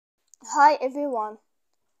Hi everyone,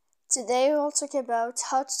 today we'll talk about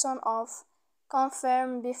how to turn off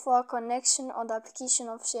confirm before connection on the application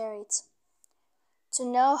of Shareit. To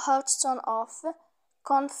know how to turn off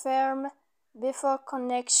confirm before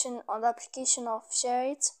connection on the application of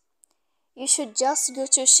Shareit, you should just go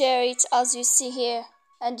to Shareit as you see here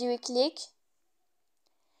and you will click.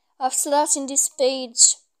 After that, in this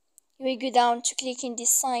page, you will go down to click in this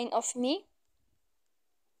sign of me.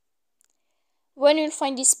 When you'll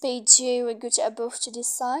find this page here, you will go to above to this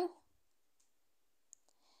sign.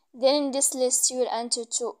 Then in this list, you will enter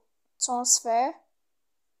to transfer.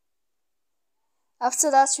 After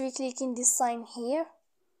that, you will click in this sign here.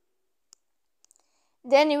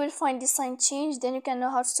 Then you will find this sign change. Then you can know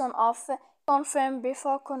how to turn off confirm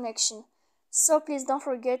before connection. So please don't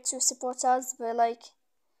forget to support us by like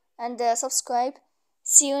and subscribe.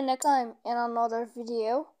 See you next time in another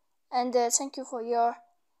video. And thank you for your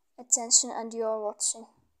attention and your watching.